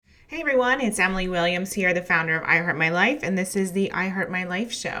Hey everyone, it's Emily Williams here, the founder of I Heart My Life, and this is the I Heart My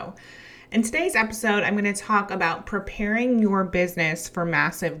Life show. In today's episode, I'm going to talk about preparing your business for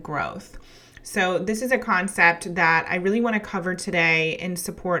massive growth. So this is a concept that I really want to cover today in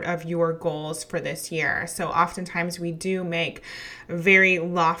support of your goals for this year. So oftentimes we do make very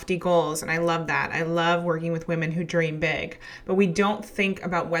lofty goals, and I love that. I love working with women who dream big, but we don't think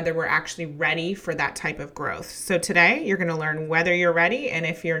about whether we're actually ready for that type of growth. So today you're going to learn whether you're ready, and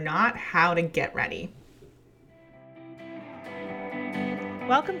if you're not, how to get ready.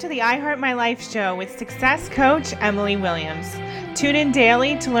 Welcome to the I Heart My Life show with success coach Emily Williams. Tune in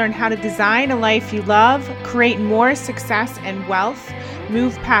daily to learn how to design a life you love, create more success and wealth,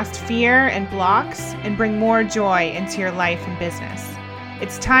 move past fear and blocks, and bring more joy into your life and business.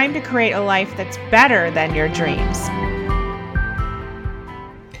 It's time to create a life that's better than your dreams.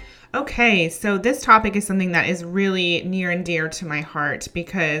 Okay, so this topic is something that is really near and dear to my heart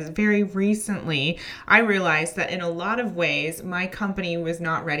because very recently I realized that in a lot of ways my company was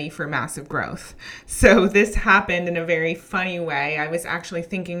not ready for massive growth. So this happened in a very funny way. I was actually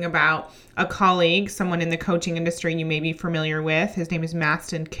thinking about a colleague, someone in the coaching industry you may be familiar with. His name is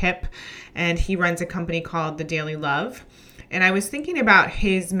Mastin Kipp, and he runs a company called The Daily Love. And I was thinking about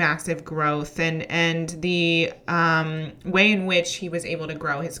his massive growth and the way in which he was able to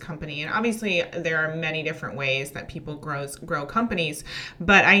grow his company. And obviously, there are many different ways that people grow companies.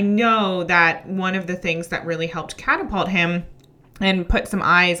 But I know that one of the things that really helped catapult him and put some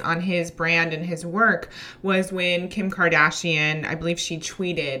eyes on his brand and his work was when Kim Kardashian, I believe she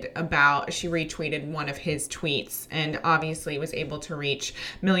retweeted one of his tweets and obviously was able to reach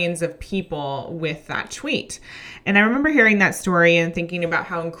millions of people with that tweet. And I remember hearing that story and thinking about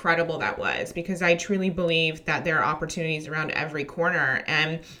how incredible that was because I truly believe that there are opportunities around every corner.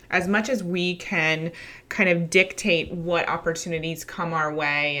 And as much as we can kind of dictate what opportunities come our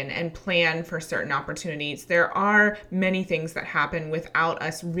way and plan for certain opportunities, there are many things that happen without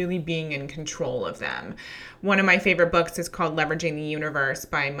us really being in control of them. One of my favorite books is called Leveraging the Universe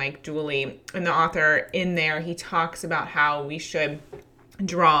by Mike Dooley. And the author in there, he talks about how we should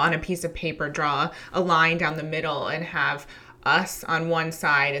draw on a piece of paper, draw a line down the middle and have us on one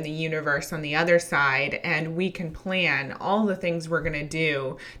side and the universe on the other side, and we can plan all the things we're going to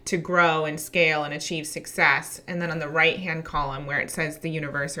do to grow and scale and achieve success. And then on the right hand column where it says the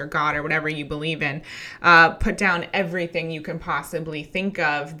universe or God or whatever you believe in, put down everything you can possibly think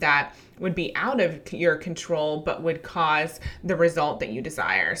of that would be out of your control but would cause the result that you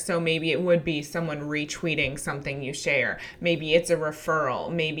desire. So maybe it would be someone retweeting something you share. Maybe it's a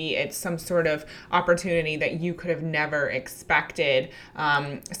referral. Maybe it's some sort of opportunity that you could have never expected,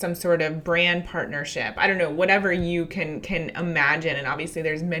 some sort of brand partnership. I don't know, whatever you can imagine. And obviously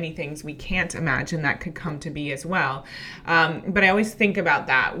there's many things we can't imagine that could come to be as well. But I always think about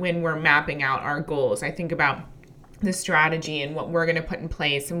that when we're mapping out our goals. I think about the strategy and what we're going to put in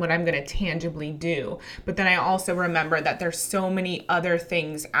place and what I'm going to tangibly do. But then I also remember that there's so many other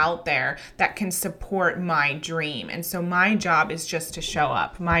things out there that can support my dream. And so my job is just to show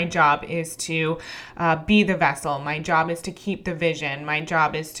up. My job is to be the vessel. My job is to keep the vision. My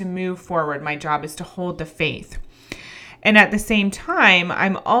job is to move forward. My job is to hold the faith. And at the same time,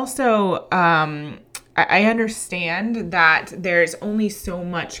 I'm also I understand that there's only so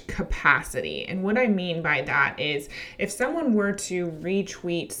much capacity. And what I mean by that is if someone were to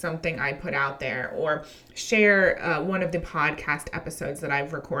retweet something I put out there or share one of the podcast episodes that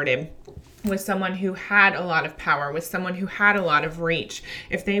I've recorded with someone who had a lot of power, with someone who had a lot of reach,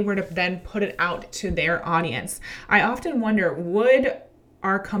 if they were to then put it out to their audience, I often wonder, would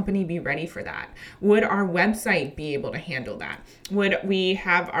our company be ready for that? Would our website be able to handle that? Would we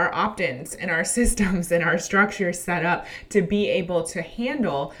have our opt-ins and our systems and our structures set up to be able to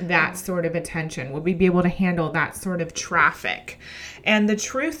handle that sort of attention? Would we be able to handle that sort of traffic? And the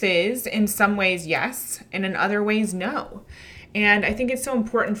truth is, in some ways, yes, and in other ways, no. And I think it's so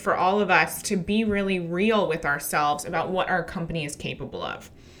important for all of us to be really real with ourselves about what our company is capable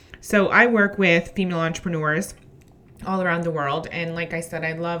of. So I work with female entrepreneurs all around the world. And like I said,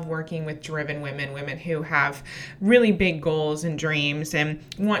 I love working with driven women who have really big goals and dreams and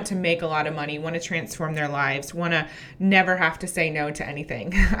want to make a lot of money, want to transform their lives, want to never have to say no to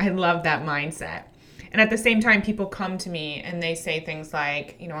anything. I love that mindset. And at the same time, people come to me and they say things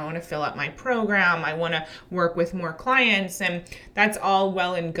like, I want to fill up my program. I want to work with more clients. And that's all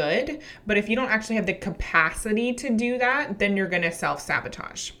well and good. But if you don't actually have the capacity to do that, then you're going to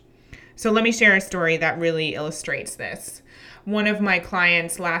self-sabotage. So let me share a story that really illustrates this. One of my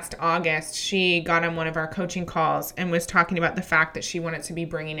clients last August, she got on one of our coaching calls and was talking about the fact that she wanted to be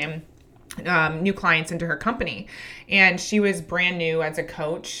bringing in new clients into her company. And she was brand new as a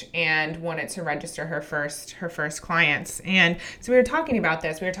coach and wanted to register her first clients. And so we were talking about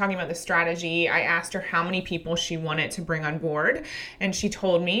this. We were talking about the strategy. I asked her how many people she wanted to bring on board. And she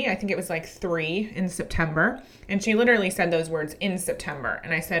told me, I think it was like 3 in September. And she literally said those words, in September.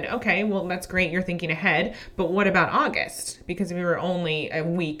 And I said, okay, well, that's great. You're thinking ahead. But what about August? Because we were only a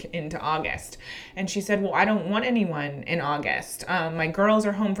week into August. And she said, well, I don't want anyone in August. My girls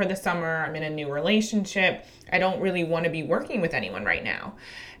are home for the summer. I'm in a new relationship. I don't really want to be working with anyone right now.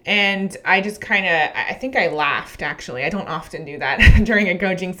 And I just I think I laughed, actually. I don't often do that during a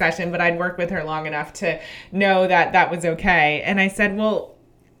coaching session, but I'd worked with her long enough to know that that was okay. And I said, well,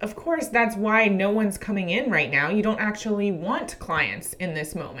 of course, that's why no one's coming in right now. You don't actually want clients in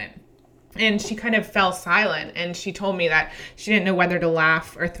this moment. And she kind of fell silent, and she told me that she didn't know whether to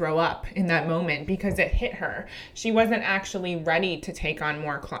laugh or throw up in that moment because it hit her. She wasn't actually ready to take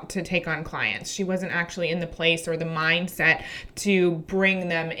on clients. She wasn't actually in the place or the mindset to bring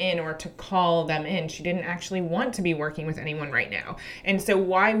them in or to call them in. She didn't actually want to be working with anyone right now. And so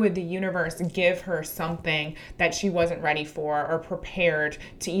why would the universe give her something that she wasn't ready for or prepared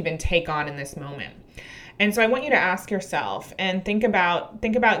to even take on in this moment? And so I want you to ask yourself and think about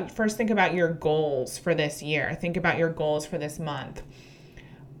your goals for this year. Think about your goals for this month.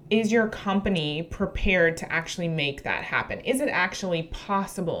 Is your company prepared to actually make that happen? Is it actually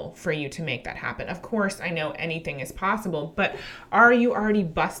possible for you to make that happen? Of course, I know anything is possible, but are you already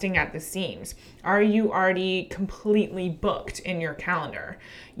busting at the seams? Are you already completely booked in your calendar?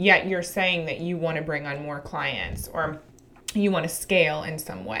 Yet you're saying that you want to bring on more clients or you want to scale in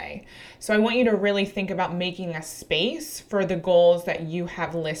some way. So I want you to really think about making a space for the goals that you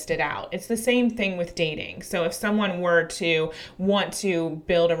have listed out. It's the same thing with dating. So if someone were to want to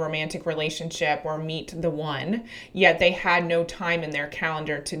build a romantic relationship or meet the one, yet they had no time in their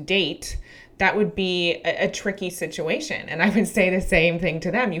calendar to date, that would be a tricky situation. And I would say the same thing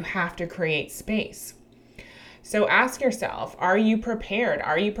to them. You have to create space. So ask yourself, are you prepared?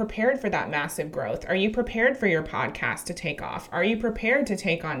 Are you prepared for that massive growth? Are you prepared for your podcast to take off? Are you prepared to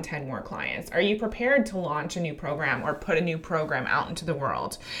take on 10 more clients? Are you prepared to launch a new program or put a new program out into the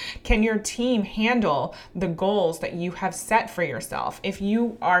world? Can your team handle the goals that you have set for yourself? If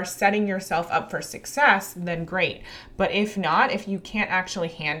you are setting yourself up for success, then great. But if not, if you can't actually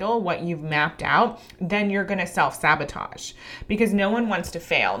handle what you've mapped out, then you're going to self-sabotage because no one wants to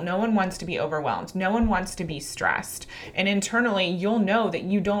fail. No one wants to be overwhelmed. No one wants to be stressed. And internally, you'll know that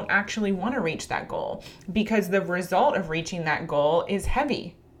you don't actually want to reach that goal because the result of reaching that goal is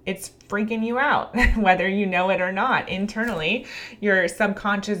heavy. It's freaking you out, whether you know it or not. Internally, your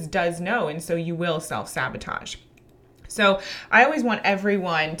subconscious does know, and so you will self-sabotage. So I always want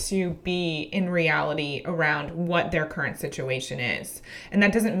everyone to be in reality around what their current situation is. And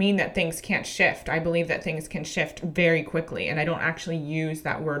that doesn't mean that things can't shift. I believe that things can shift very quickly. And I don't actually use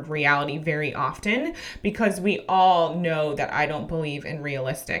that word reality very often because we all know that I don't believe in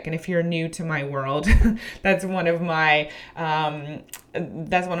realistic. And if you're new to my world, that's one of my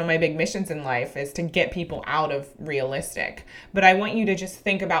big missions in life is to get people out of realistic. But I want you to just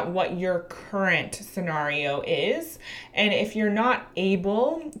think about what your current scenario is. And if you're not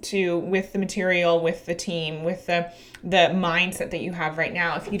able to, with the material, with the team, with the mindset that you have right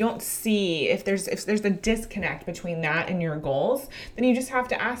now, if you don't see, if there's a disconnect between that and your goals, then you just have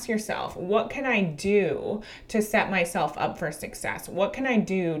to ask yourself, what can I do to set myself up for success? What can I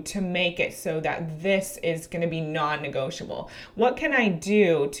do to make it so that this is going to be non-negotiable? What can I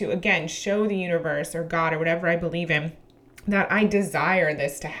do to, again, show the universe or God or whatever I believe in that I desire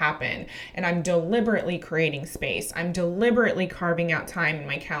this to happen, and I'm deliberately creating space. I'm deliberately carving out time in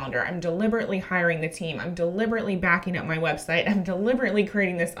my calendar. I'm deliberately hiring the team. I'm deliberately backing up my website. I'm deliberately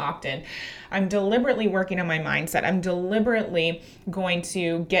creating this opt-in. I'm deliberately working on my mindset. I'm deliberately going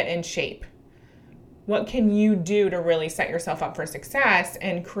to get in shape. What can you do to really set yourself up for success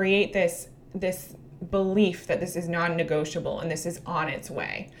and create this belief that this is non-negotiable and this is on its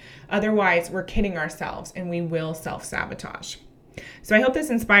way? Otherwise, we're kidding ourselves and we will self-sabotage. So I hope this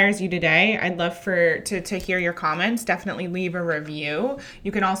inspires you today. I'd love to hear your comments. Definitely leave a review.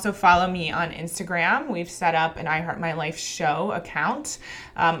 You can also follow me on Instagram. We've set up an I Heart My Life show account.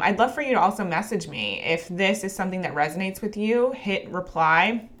 I'd love for you to also message me. If this is something that resonates with you, hit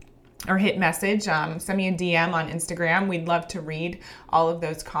reply or hit message, send me a DM on Instagram. We'd love to read all of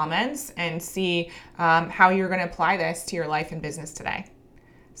those comments and see how you're going to apply this to your life and business today.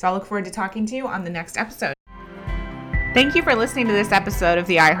 So I'll look forward to talking to you on the next episode. Thank you for listening to this episode of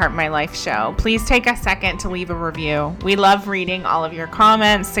the I Heart My Life show. Please take a second to leave a review. We love reading all of your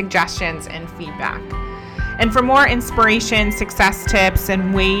comments, suggestions, and feedback. And for more inspiration, success tips,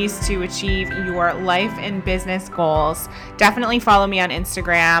 and ways to achieve your life and business goals, definitely follow me on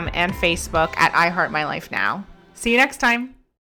Instagram and Facebook at I Heart My Life Now. See you next time.